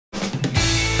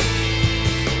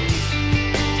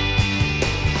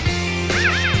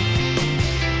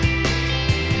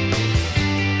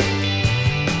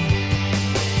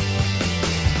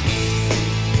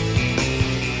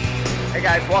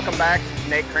welcome back.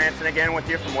 Nate Cranston again with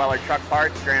you from Weller Truck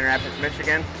Parts, Grand Rapids,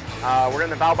 Michigan. We're in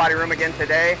the valve body room again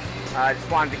today. I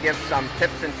just wanted to give some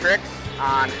tips and tricks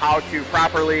on how to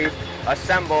properly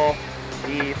assemble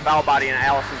the valve body in an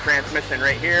Allison transmission.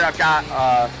 Right here I've got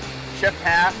a shift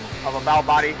half of a valve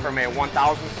body from a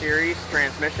 1000 series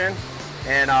transmission,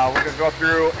 and we're going to go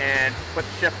through and put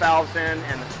the shift valves in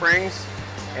and the springs,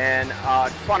 and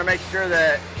just want to make sure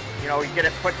that you get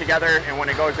it put together, and when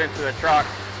it goes into the truck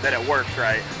that it works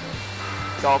right.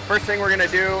 So first thing we're going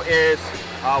to do is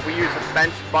we use a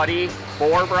Bench Buddy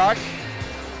bore brush.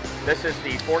 This is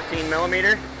the 14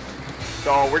 millimeter.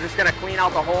 So we're just going to clean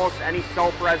out the holes, any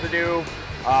soap residue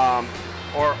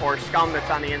or scum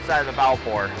that's on the inside of the valve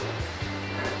bore.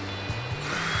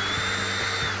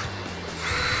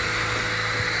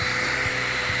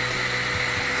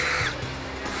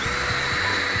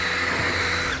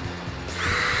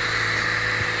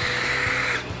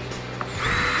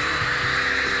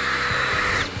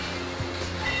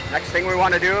 Next thing we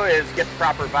want to do is get the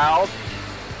proper valves.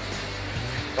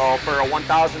 So for a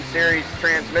 1000 series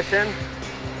transmission,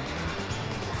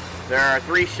 there are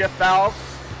 3 shift valves,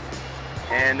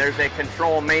 and there's a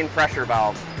control main pressure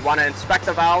valve. You want to inspect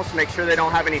the valves, make sure they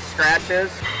don't have any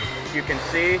scratches. You can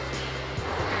see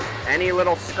any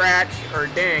little scratch or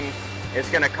ding is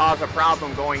going to cause a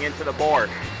problem going into the bore.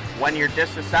 When you're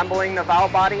disassembling the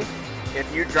valve body,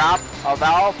 if you drop a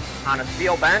valve on a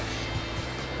steel bench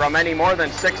from any more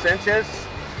than 6 inches,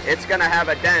 it's going to have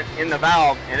a dent in the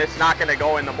valve and it's not going to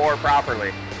go in the bore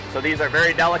properly. So these are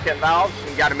very delicate valves.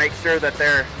 You got to make sure that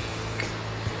they're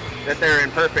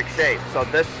in perfect shape. So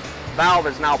this valve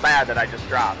is now bad that I just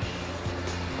dropped.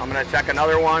 I'm going to check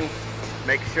another one,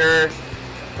 make sure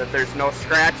that there's no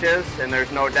scratches and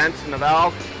there's no dents in the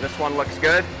valve. This one looks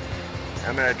good.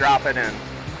 I'm going to drop it in.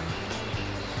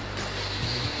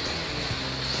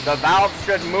 The valves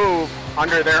should move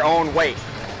under their own weight.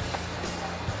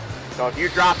 So if you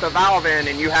drop the valve in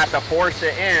and you have to force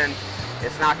it in,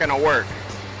 it's not going to work.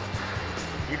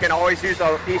 You can always use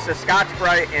a piece of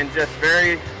Scotch-Brite and just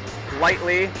very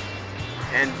lightly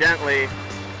and gently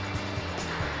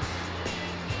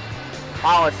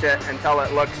polish it until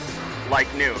it looks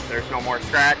like new. There's no more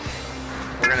scratch.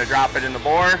 We're going to drop it in the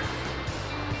bore.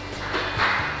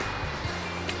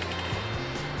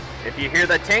 If you hear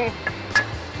the ting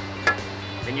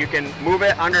and you can move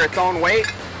it under its own weight,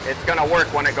 it's going to work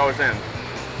when it goes in.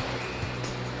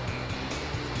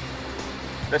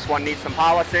 This one needs some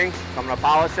polishing, so I'm going to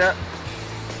polish it.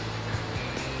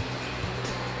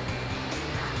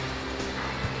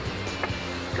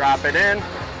 Drop it in.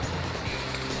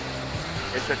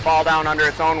 It should fall down under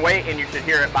its own weight and you should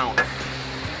hear it bounce.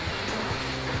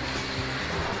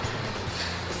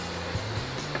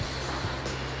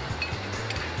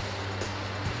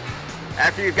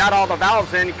 After you've got all the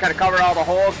valves in, you kind of cover all the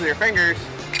holes with your fingers.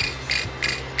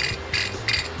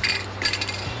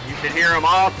 You should hear them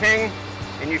all ting,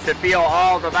 and you should feel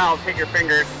all the valves hit your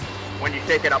fingers when you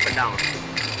shake it up and down.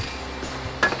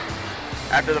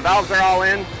 After the valves are all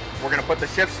in, we're going to put the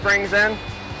shift springs in.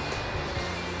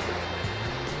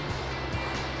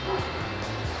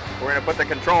 We're going to put the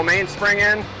control main spring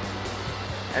in,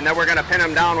 and then we're going to pin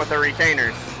them down with the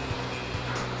retainers.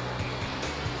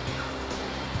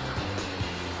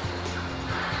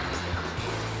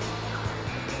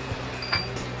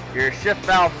 Your shift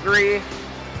valve 3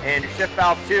 and your shift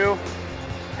valve 2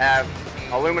 have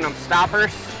aluminum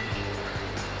stoppers.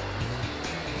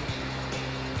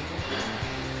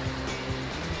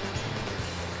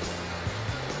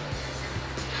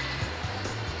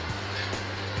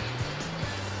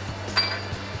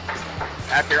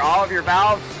 After all of your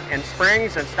valves and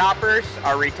springs and stoppers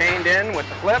are retained in with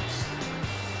the clips,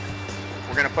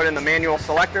 we're going to put in the manual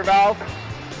selector valve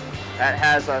that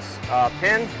has a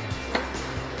pin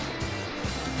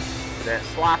that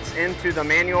slots into the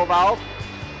manual valve.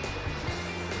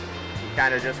 You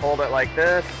kind of just hold it like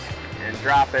this and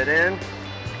drop it in,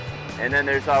 and then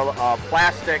there's a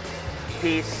plastic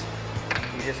piece,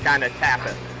 you just kind of tap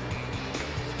it,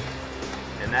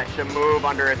 and that should move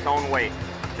under its own weight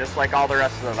just like all the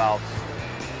rest of the valves.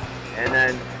 And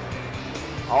then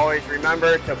always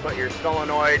remember to put your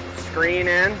solenoid screen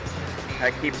in.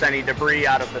 That keeps any debris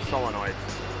out of the solenoids.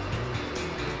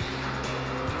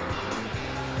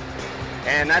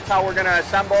 And that's how we're going to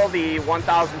assemble the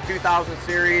 1000, 2000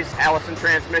 series Allison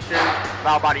transmission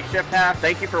valve body shift half.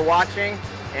 Thank you for watching.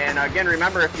 And again,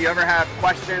 remember, if you ever have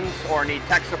questions or need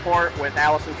tech support with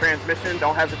Allison transmission,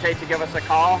 don't hesitate to give us a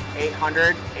call,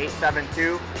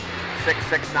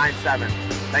 800-872-6697.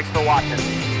 Thanks for watching.